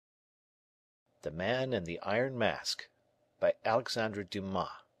The Man in the Iron Mask by Alexandre Dumas.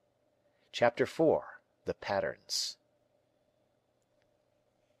 Chapter 4. The Patterns.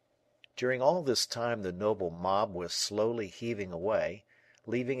 During all this time the noble mob was slowly heaving away,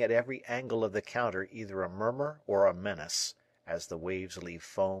 leaving at every angle of the counter either a murmur or a menace, as the waves leave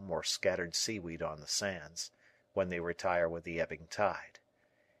foam or scattered seaweed on the sands, when they retire with the ebbing tide.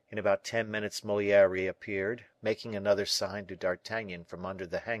 In about 10 minutes Moliere reappeared, making another sign to D'Artagnan from under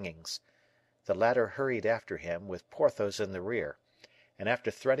the hangings. The latter hurried after him, with Porthos in the rear, and after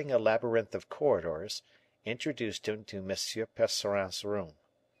threading a labyrinth of corridors, introduced him to M. Percerin's room.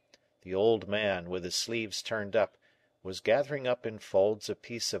 The old man, with his sleeves turned up, was gathering up in folds a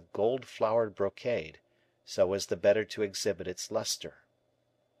piece of gold-flowered brocade, so as the better to exhibit its luster.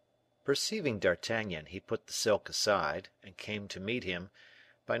 Perceiving D'Artagnan, he put the silk aside, and came to meet him,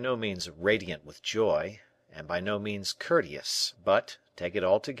 by no means radiant with joy, and by no means courteous, but, take it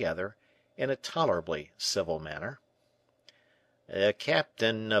altogether, in a tolerably civil manner. "The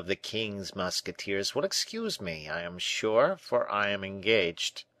captain of the king's musketeers will excuse me, I am sure, for I am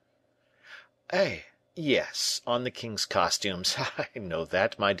engaged." "Eh, yes, on the king's costumes. I know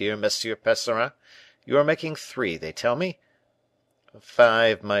that, my dear Monsieur Percerin. You are making 3, they tell me."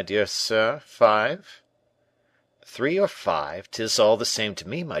 "5, my dear sir, 5." 3 or 5, 'tis all the same to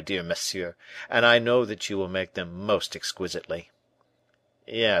me, my dear monsieur, and I know that you will make them most exquisitely.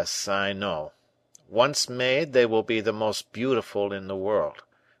 "Yes, I know. Once made, they will be the most beautiful in the world.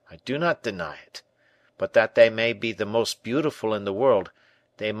 I do not deny it. But that they may be the most beautiful in the world,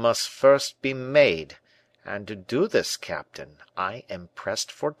 they must first be made, and to do this, captain, I am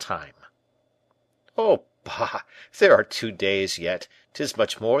pressed for time." "Oh, bah! There are 2 days yet; 'tis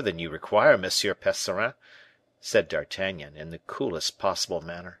much more than you require, Monsieur Percerin," said D'Artagnan, in the coolest possible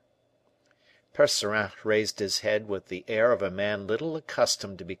manner. Percerin raised his head with the air of a man little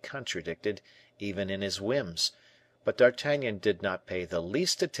accustomed to be contradicted even in his whims, but D'Artagnan did not pay the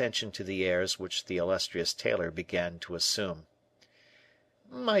least attention to the airs which the illustrious tailor began to assume.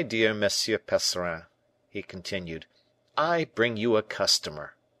 "My dear Monsieur Percerin," he continued, "I bring you a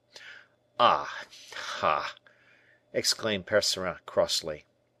customer." "Ah, ha!" exclaimed Percerin, crossly.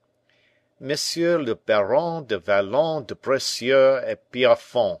 "Monsieur le Baron de Vallon de Bracieux et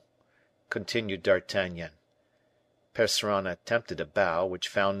Pierrefonds," continued D'Artagnan. Percerin attempted a bow, which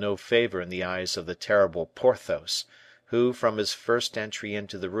found no favor in the eyes of the terrible Porthos, who, from his first entry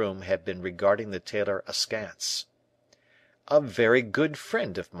into the room, had been regarding the tailor askance. "A very good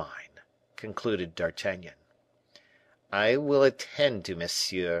friend of mine," concluded D'Artagnan. "I will attend to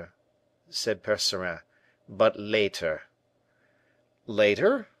monsieur," said Percerin, "but later."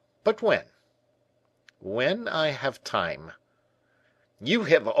 "Later? But when?" "When I have time." "You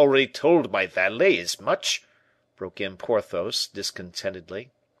have already told my valet as much," broke in Porthos, discontentedly.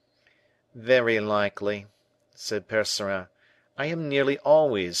 "Very likely," said Percerin. "I am nearly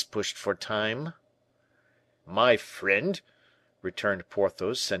always pushed for time." "My friend," returned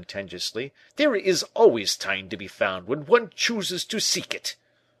Porthos, sententiously, "there is always time to be found when one chooses to seek it."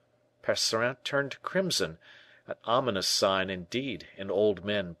 Percerin turned crimson, an ominous sign, indeed, in old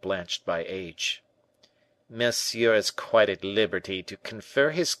men blanched by age. "Monsieur is quite at liberty to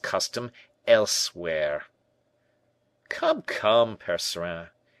confer his custom elsewhere." "Come, come, Percerin,"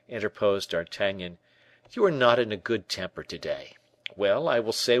 interposed D'Artagnan, "you are not in a good temper to day. Well, I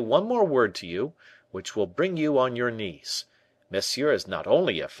will say one more word to you, which will bring you on your knees. Monsieur is not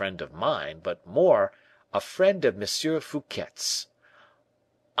only a friend of mine, but more, a friend of M. Fouquet's."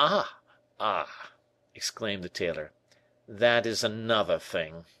 "Ah, ah!" exclaimed the tailor, "that is another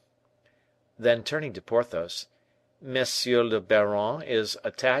thing." Then turning to Porthos, "Monsieur le Baron is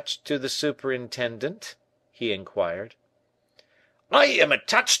attached to the superintendent?" he inquired. "I am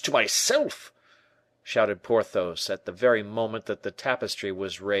attached to myself," shouted Porthos, at the very moment that the tapestry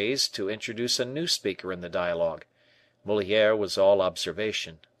was raised to introduce a new speaker in the dialogue. Moliere was all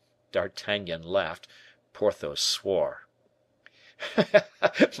observation. D'Artagnan laughed. Porthos swore.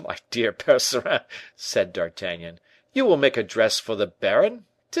 "My dear Percerin," said D'Artagnan, "you will make a dress for the baron?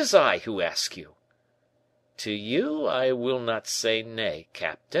 'Tis I who ask you." "To you I will not say nay,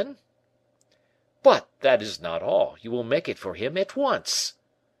 captain." "But that is not all; you will make it for him at once."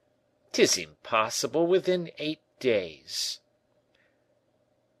 "'Tis impossible within 8 days."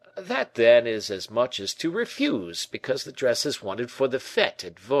 "That, then, is as much as to refuse, because the dress is wanted for the fete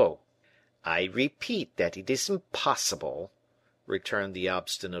at Vaux." "I repeat that it is impossible," returned the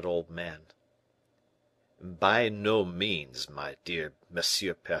obstinate old man. "By no means, my dear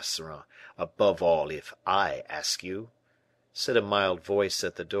Monsieur Percerin, above all if I ask you," said a mild voice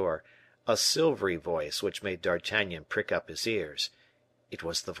at the door, a silvery voice which made D'Artagnan prick up his ears. It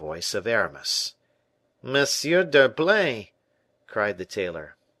was the voice of Aramis. "Monsieur d'Herblay!" cried the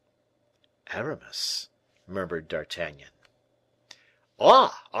tailor. "Aramis," murmured D'Artagnan.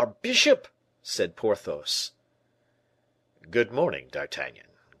 "Ah, our bishop!" said Porthos. "Good morning, D'Artagnan.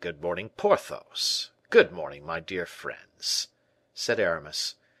 Good morning, Porthos. Good morning, my dear friends," said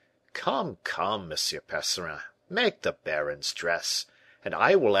Aramis. "Come, come, Monsieur Percerin, make the baron's dress, and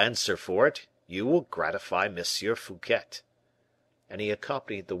I will answer for it, you will gratify Monsieur Fouquet." And he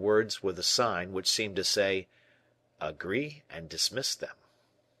accompanied the words with a sign which seemed to say, "Agree and dismiss them."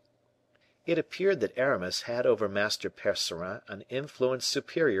 It appeared that Aramis had over Master Percerin an influence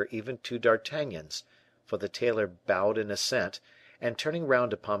superior even to D'Artagnan's, for the tailor bowed in assent, and turning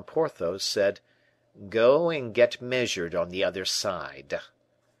round upon Porthos, said, "Go and get measured on the other side."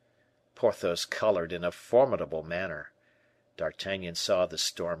 Porthos colored in a formidable manner. D'Artagnan saw the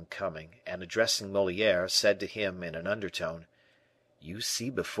storm coming, and addressing Moliere, said to him in an undertone, "You see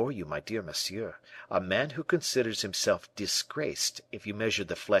before you, my dear monsieur, a man who considers himself disgraced if you measure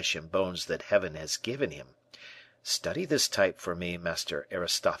the flesh and bones that Heaven has given him. Study this type for me, Master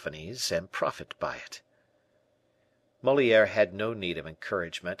Aristophanes, and profit by it." Moliere had no need of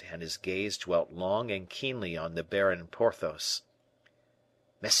encouragement, and his gaze dwelt long and keenly on the Baron Porthos.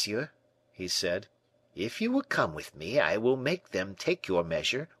 "Monsieur," he said, "if you will come with me, I will make them take your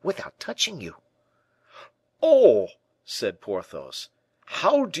measure without touching you." "Oh!" said Porthos.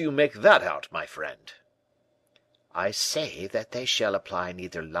 "How do you make that out, my friend?" "I say that they shall apply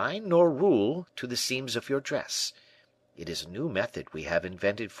neither line nor rule to the seams of your dress. It is a new method we have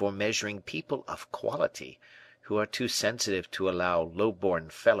invented for measuring people of quality, who are too sensitive to allow low-born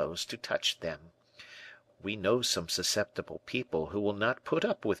fellows to touch them. We know some susceptible people who will not put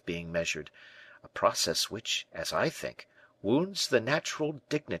up with being measured, a process which, as I think, wounds the natural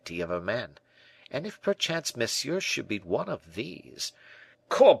dignity of a man, and if perchance monsieur should be one of these—"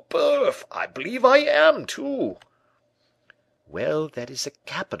 "Corboeuf! I believe I am, too." "Well, that is a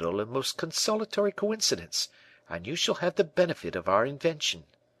capital and most consolatory coincidence, and you shall have the benefit of our invention."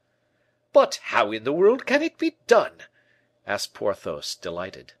 "But how in the world can it be done?" asked Porthos,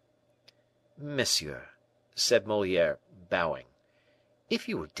 delighted. "Monsieur," said Moliere, bowing, "if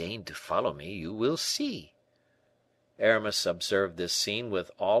you will deign to follow me, you will see." Aramis observed this scene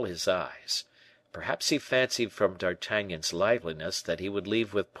with all his eyes. Perhaps he fancied from D'Artagnan's liveliness that he would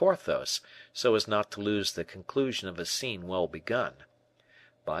leave with Porthos, so as not to lose the conclusion of a scene well begun.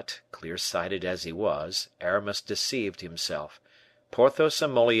 But, clear sighted as he was, Aramis deceived himself. Porthos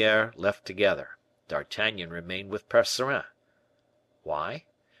and Moliere left together. D'Artagnan remained with Percerin. Why?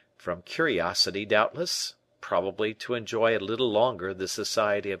 From curiosity, doubtless; probably to enjoy a little longer the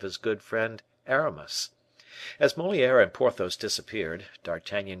society of his good friend Aramis. As Moliere and Porthos disappeared,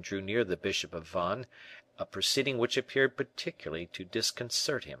 D'Artagnan drew near the bishop of Vannes, a proceeding which appeared particularly to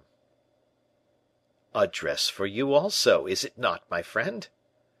disconcert him. "A dress for you also, is it not, my friend?"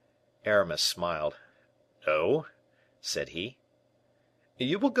 Aramis smiled. "No," said he.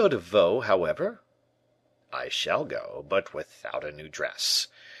 "You will go to Vaux, however?" "I shall go, but without a new dress.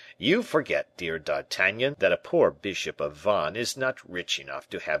 You forget, dear D'Artagnan, that a poor bishop of Vannes is not rich enough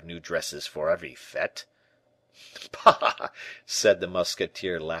to have new dresses for every fete." "Bah!" said the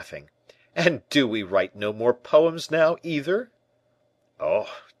musketeer, laughing. "And do we write no more poems now, either?" "Oh,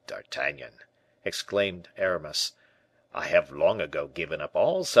 D'Artagnan," exclaimed Aramis, "I have long ago given up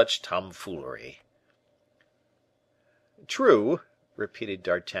all such tomfoolery." "True," repeated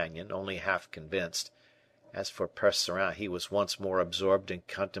D'Artagnan, only half convinced. As for Percerin, he was once more absorbed in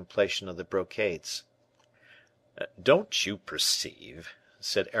contemplation of the brocades. "Don't you perceive,"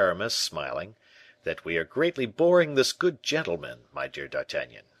 said Aramis, smiling, "that we are greatly boring this good gentleman, my dear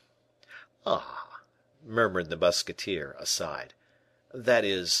D'Artagnan?" "Ah!" murmured the musketeer, aside. "That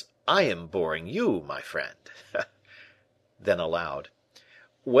is, I am boring you, my friend." Then aloud,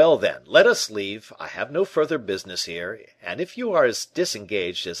 "Well, then, let us leave. I have no further business here, and if you are as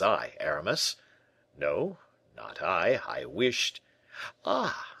disengaged as I, Aramis—" "No, not I. I wished—"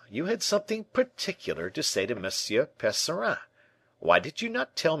 "Ah, you had something particular to say to Monsieur Percerin. Why did you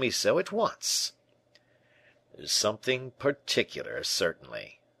not tell me so at once?" "Something particular,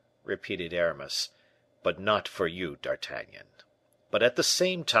 certainly," repeated Aramis, "but not for you, D'Artagnan. But at the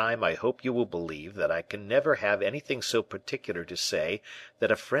same time I hope you will believe that I can never have anything so particular to say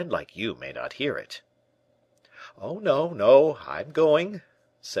that a friend like you may not hear it." "Oh, no, no, I'm going,"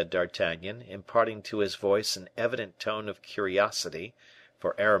 said D'Artagnan, imparting to his voice an evident tone of curiosity,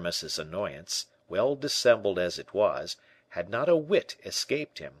 for Aramis's annoyance, well dissembled as it was, had not a whit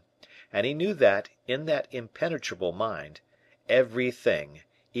escaped him, and he knew that, in that impenetrable mind, everything,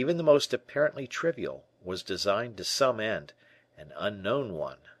 even the most apparently trivial, was designed to some end, an unknown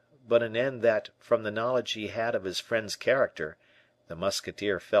one, but an end that, from the knowledge he had of his friend's character, the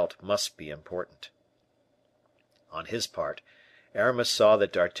musketeer felt must be important. On his part, Aramis saw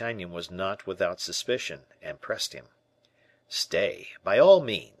that D'Artagnan was not without suspicion, and pressed him. "Stay, by all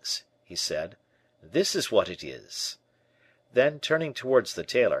means," he said. "This is what it is." Then, turning towards the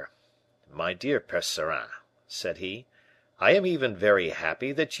tailor, "My dear Percerin," said he, "I am even very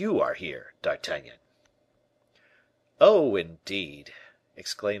happy that you are here, D'Artagnan." "Oh, indeed!"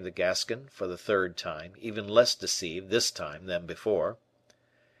 exclaimed the Gascon, for the third time, even less deceived this time than before.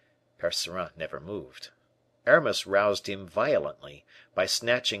 Percerin never moved. Aramis roused him violently, by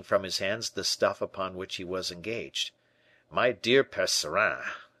snatching from his hands the stuff upon which he was engaged. "My dear Percerin,"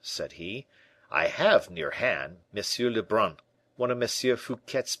 said he, "I have near hand M. Lebrun, one of M.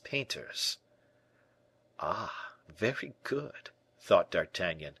 Fouquet's painters." "Ah, very good," thought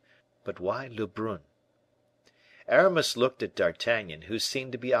D'Artagnan; "but why Lebrun?" Aramis looked at D'Artagnan, who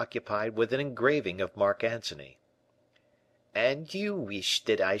seemed to be occupied with an engraving of Mark Antony. "And you wish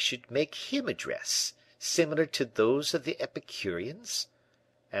that I should make him a dress, similar to those of the Epicureans?"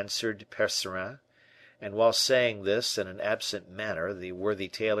 answered Percerin; and while saying this in an absent manner, the worthy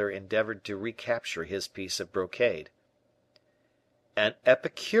tailor endeavored to recapture his piece of brocade. "An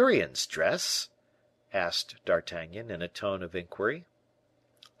Epicurean's dress?" asked D'Artagnan, in a tone of inquiry.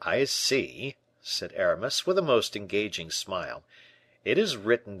 "I see," said Aramis, with a most engaging smile. "It is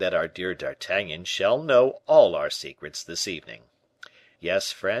written that our dear D'Artagnan shall know all our secrets this evening.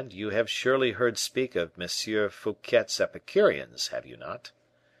 Yes, friend, you have surely heard speak of M. Fouquet's Epicureans, have you not?"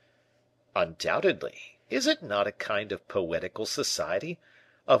 "Undoubtedly. Is it not a kind of poetical society,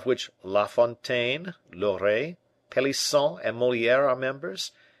 of which La Fontaine, Loret, Pelisson, and Moliere are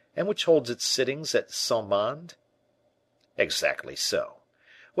members, and which holds its sittings at Saint Mande?" "Exactly so.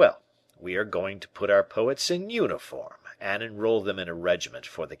 Well, we are going to put our poets in uniform, and enroll them in a regiment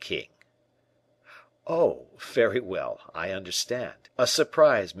for the king." "Oh, very well, I understand. A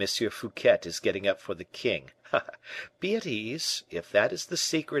surprise M. Fouquet is getting up for the king. Be at ease; if that is the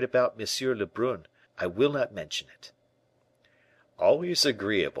secret about M. Lebrun, I will not mention it." "Always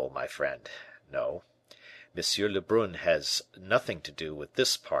agreeable, my friend. No, M. Lebrun has nothing to do with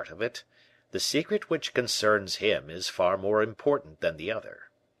this part of it. The secret which concerns him is far more important than the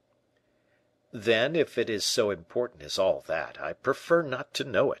other." "Then, if it is so important as all that, I prefer not to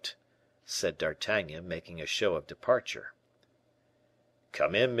know it," said D'Artagnan, making a show of departure.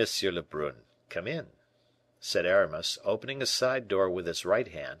 "Come in, M. Lebrun, come in," said Aramis, opening a side door with his right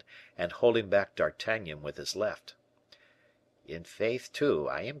hand, and holding back D'Artagnan with his left. "In faith, too,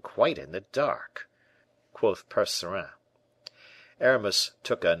 I am quite in the dark," quoth Percerin. Aramis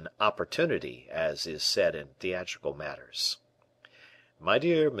took an opportunity, as is said in theatrical matters. "My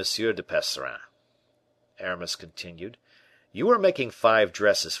dear Monsieur de Percerin," Aramis continued, "you are making 5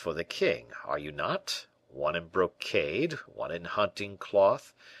 dresses for the king, are you not? One in brocade, one in hunting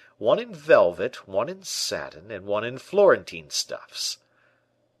cloth, one in velvet, one in satin, and one in Florentine stuffs."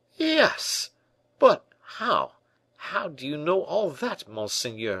 "Yes! But how do you know all that,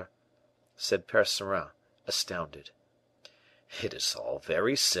 monseigneur?" said Percerin, astounded. "It is all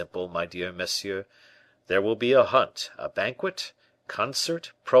very simple, my dear monsieur. There will be a hunt, a banquet,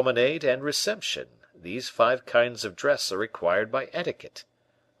 concert, promenade, and reception. These 5 kinds of dress are required by etiquette."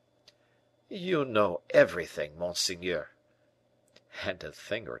 "You know everything, monseigneur." "And a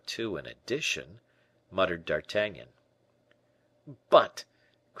thing or two in addition," muttered D'Artagnan. "But,"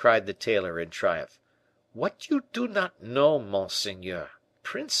 cried the tailor in triumph, "what you do not know, monseigneur,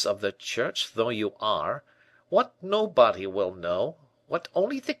 prince of the church though you are, what nobody will know, what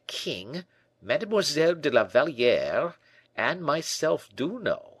only the king, Mademoiselle de la Valliere, and myself do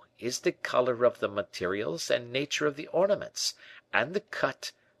know, is the color of the materials and nature of the ornaments, and the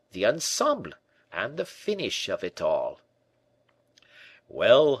cut, the ensemble, and the finish of it all."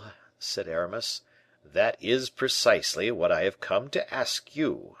 "Well," said Aramis, "that is precisely what I have come to ask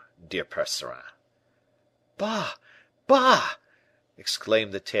you, dear Percerin." "Bah! bah!"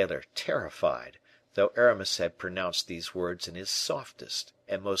 exclaimed the tailor, terrified, though Aramis had pronounced these words in his softest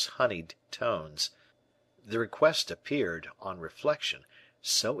and most honeyed tones. The request appeared, on reflection,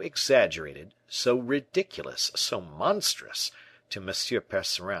 so exaggerated, so ridiculous, so monstrous, to M.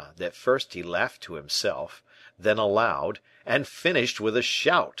 Percerin, that first he laughed to himself, then aloud, and finished with a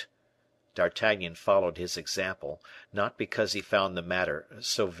shout. D'Artagnan followed his example, not because he found the matter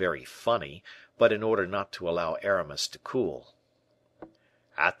so very funny, but in order not to allow Aramis to cool.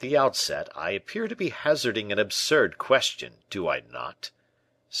 "At the outset, I appear to be hazarding an absurd question, do I not?"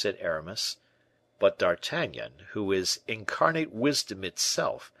 said Aramis. But D'Artagnan, who is incarnate wisdom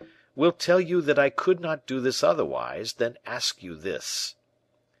itself, will tell you that I could not do this otherwise than ask you this."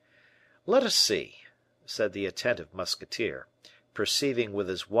 "Let us see," said the attentive musketeer, perceiving with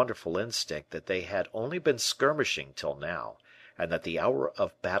his wonderful instinct that they had only been skirmishing till now, and that the hour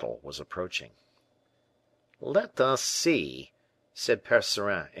of battle was approaching. "Let us see," said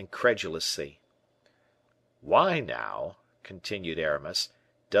Percerin, incredulously. "Why, now," continued Aramis,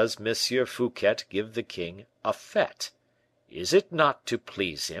 "does M. Fouquet give the king a fete? Is it not to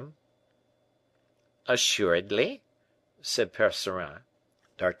please him?" "Assuredly," said Percerin.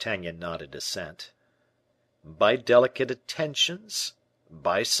 D'Artagnan nodded assent. "By delicate attentions?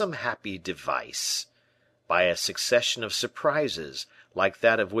 By some happy device? By a succession of surprises, like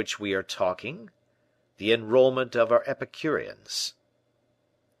that of which we are talking? The enrolment of our Epicureans?"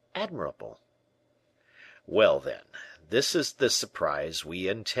 "Admirable." "Well, then, this is the surprise we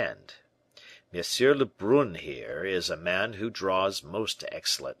intend. Monsieur Lebrun here is a man who draws most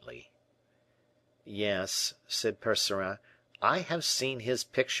excellently." "Yes," said Percerin, "I have seen his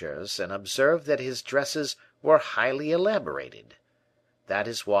pictures, and observed that his dresses were highly elaborated. That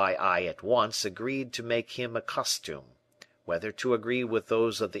is why I at once agreed to make him a costume, whether to agree with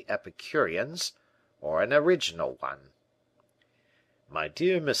those of the Epicureans, or an original one." "My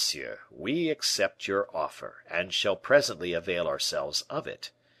dear monsieur, we accept your offer, and shall presently avail ourselves of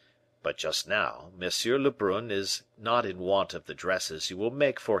it. But just now, Monsieur Lebrun is not in want of the dresses you will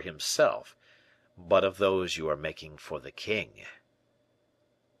make for himself, but of those you are making for the king."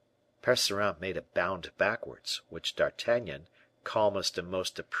 Percerin made a bound backwards, which D'Artagnan, calmest and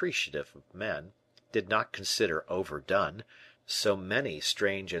most appreciative of men, did not consider overdone, so many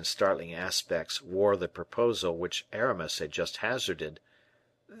strange and startling aspects wore the proposal which Aramis had just hazarded.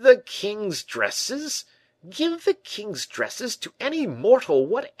 "The king's dresses! Give the king's dresses to any mortal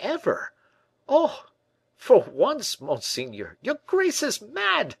whatever! Oh! for once, monseigneur, your grace is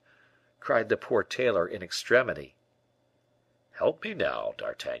mad!" cried the poor tailor in extremity. "Help me now,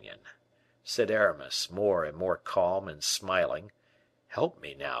 D'Artagnan," said Aramis, more and more calm and smiling. "Help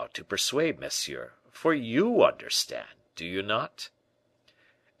me now to persuade monsieur, for you understand, do you not?"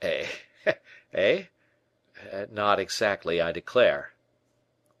 "Eh? eh? Not exactly, I declare."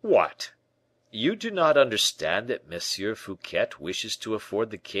 "What! You do not understand that Monsieur Fouquet wishes to afford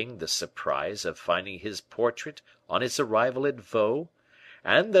the king the surprise of finding his portrait on his arrival at Vaux,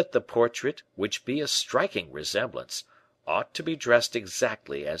 and that the portrait, which be a striking resemblance, ought to be dressed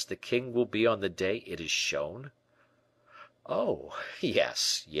exactly as the king will be on the day it is shown?" "Oh,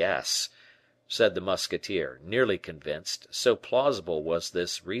 yes, yes," said the musketeer, nearly convinced, so plausible was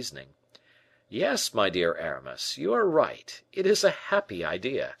this reasoning. "Yes, my dear Aramis, you are right; it is a happy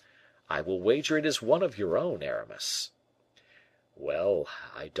idea. I will wager it is one of your own, Aramis." "Well,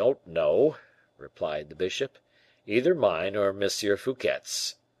 I don't know," replied the bishop; "either mine or Monsieur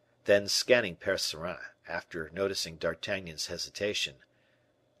Fouquet's." Then scanning Percerin, after noticing D'Artagnan's hesitation,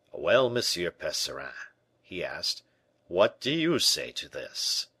 "Well, Monsieur Percerin," he asked, "what do you say to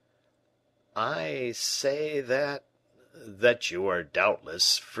this?" "I say that you are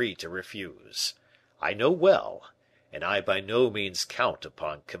doubtless free to refuse. I know well, and I by no means count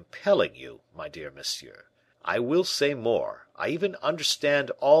upon compelling you, my dear monsieur. I will say more, I even understand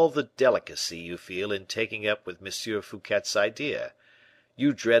all the delicacy you feel in taking up with Monsieur Fouquet's idea.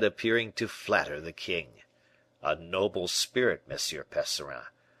 You dread appearing to flatter the king. A noble spirit, Monsieur Percerin,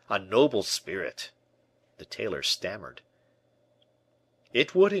 a noble spirit." The tailor stammered.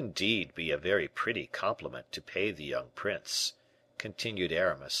 "It would indeed be a very pretty compliment to pay the young prince," continued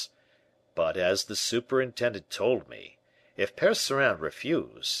Aramis; "but as the superintendent told me, if Percerin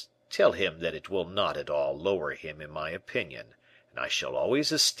refuse, tell him that it will not at all lower him in my opinion, and I shall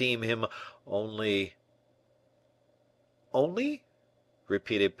always esteem him only—" "Only?"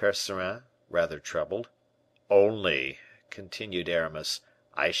 repeated Percerin, rather troubled. "Only," continued Aramis,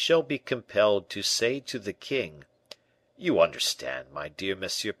 "I shall be compelled to say to the king, you understand, my dear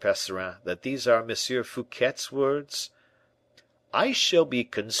Monsieur Percerin, that these are Monsieur Fouquet's words? I shall be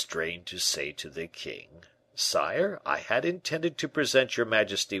constrained to say to the king, 'Sire, I had intended to present your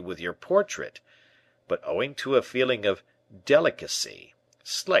majesty with your portrait, but owing to a feeling of delicacy,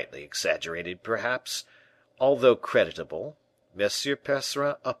 slightly exaggerated perhaps, although creditable, Monsieur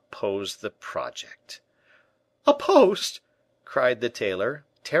Percerin opposed the project.'" "Opposed!" cried the tailor,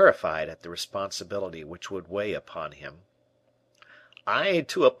 terrified at the responsibility which would weigh upon him. "I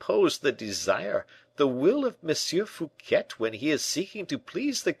to oppose the desire, the will of Monsieur Fouquet when he is seeking to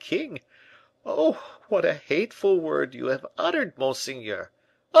please the king! Oh, what a hateful word you have uttered, monseigneur!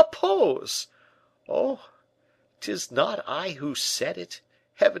 Oppose! Oh, 'tis not I who said it.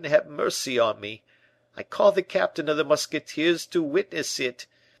 Heaven have mercy on me! I call the captain of the musketeers to witness it.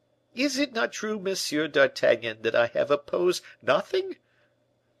 Is it not true, Monsieur d'Artagnan, that I have opposed nothing?"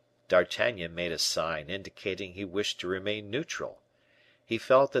 D'Artagnan made a sign indicating he wished to remain neutral. He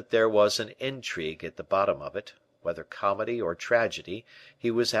felt that there was an intrigue at the bottom of it, whether comedy or tragedy,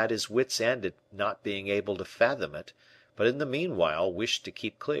 he was at his wits' end at not being able to fathom it, but in the meanwhile wished to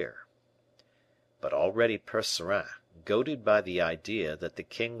keep clear. But already Percerin, goaded by the idea that the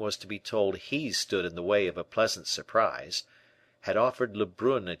king was to be told he stood in the way of a pleasant surprise, had offered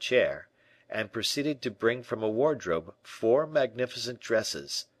Lebrun a chair, and proceeded to bring from a wardrobe 4 magnificent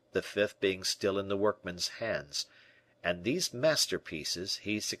dresses, the 5th being still in the workman's hands, and these masterpieces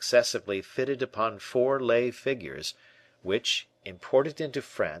he successively fitted upon 4 lay figures, which, imported into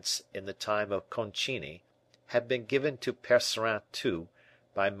France in the time of Concini, had been given to Percerin too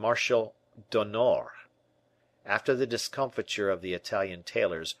by Marshal d'Honor, after the discomfiture of the Italian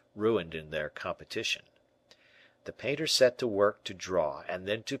tailors ruined in their competition. The painter set to work to draw and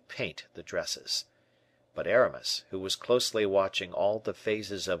then to paint the dresses. But Aramis, who was closely watching all the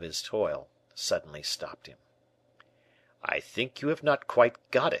phases of his toil, suddenly stopped him. "I think you have not quite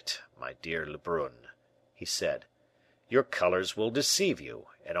got it, my dear Lebrun," he said. "Your colors will deceive you,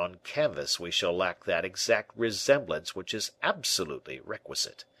 and on canvas we shall lack that exact resemblance which is absolutely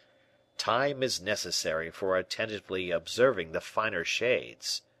requisite. Time is necessary for attentively observing the finer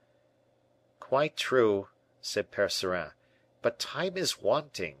shades." "Quite true," said Percerin, "but time is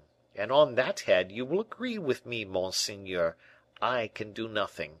wanting, and on that head you will agree with me, monseigneur, I can do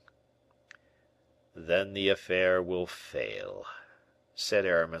nothing." "Then the affair will fail," said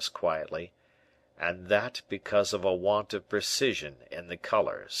Aramis, quietly, "and that because of a want of precision in the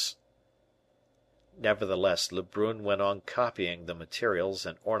colors." Nevertheless, Lebrun went on copying the materials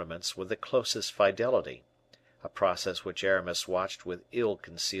and ornaments with the closest fidelity, a process which Aramis watched with ill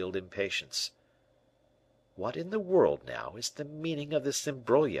concealed impatience. "What in the world, now, is the meaning of this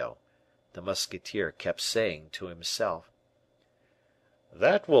imbroglio?" the musketeer kept saying to himself.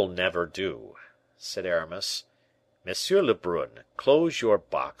 "That will never do," said Aramis. "Monsieur Lebrun, close your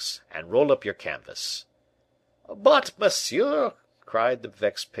box, and roll up your canvas." "But, monsieur," cried the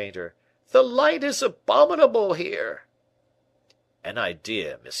vexed painter, "the light is abominable here." "An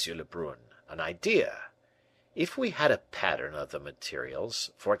idea, Monsieur Lebrun, an idea. If we had a pattern of the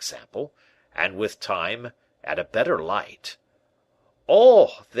materials, for example, and with time, at a better light."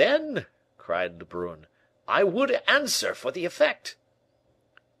 "Oh, then," cried Lebrun, "I would answer for the effect."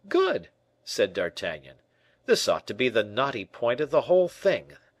 "Good," said D'Artagnan. "This ought to be the knotty point of the whole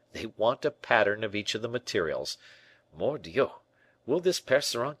thing. They want a pattern of each of the materials. Mordioux! Will this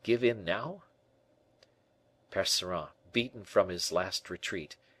Percerin give in now?" Percerin, beaten from his last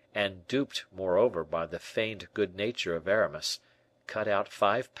retreat, and duped, moreover, by the feigned good nature of Aramis, cut out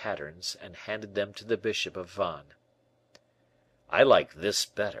 5 patterns and handed them to the bishop of Vannes. "I like this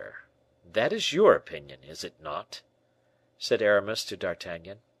better. That is your opinion, is it not?" said Aramis to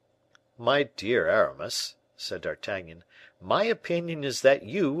D'Artagnan. "My dear Aramis," said D'Artagnan, "my opinion is that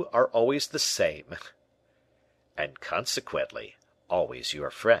you are always the same." "And consequently, always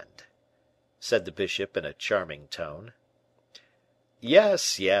your friend," said the bishop in a charming tone.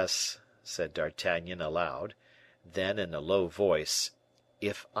 "Yes, yes," said D'Artagnan aloud; then, in a low voice,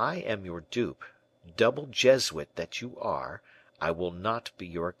 "if I am your dupe, double Jesuit that you are, I will not be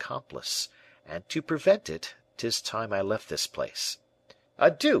your accomplice; and to prevent it, 'tis time I left this place.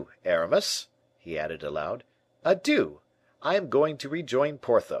 Adieu, Aramis," he added aloud, "adieu; I am going to rejoin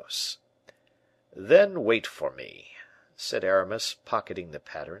Porthos." "Then wait for me," said Aramis, pocketing the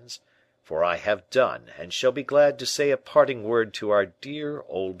patterns, "for I have done, and shall be glad to say a parting word to our dear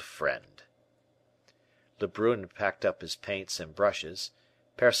old friend." Lebrun packed up his paints and brushes,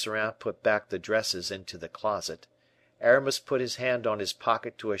 Percerin put back the dresses into the closet, Aramis put his hand on his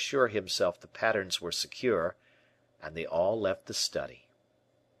pocket to assure himself the patterns were secure, and they all left the study.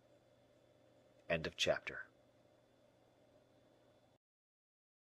 End of chapter.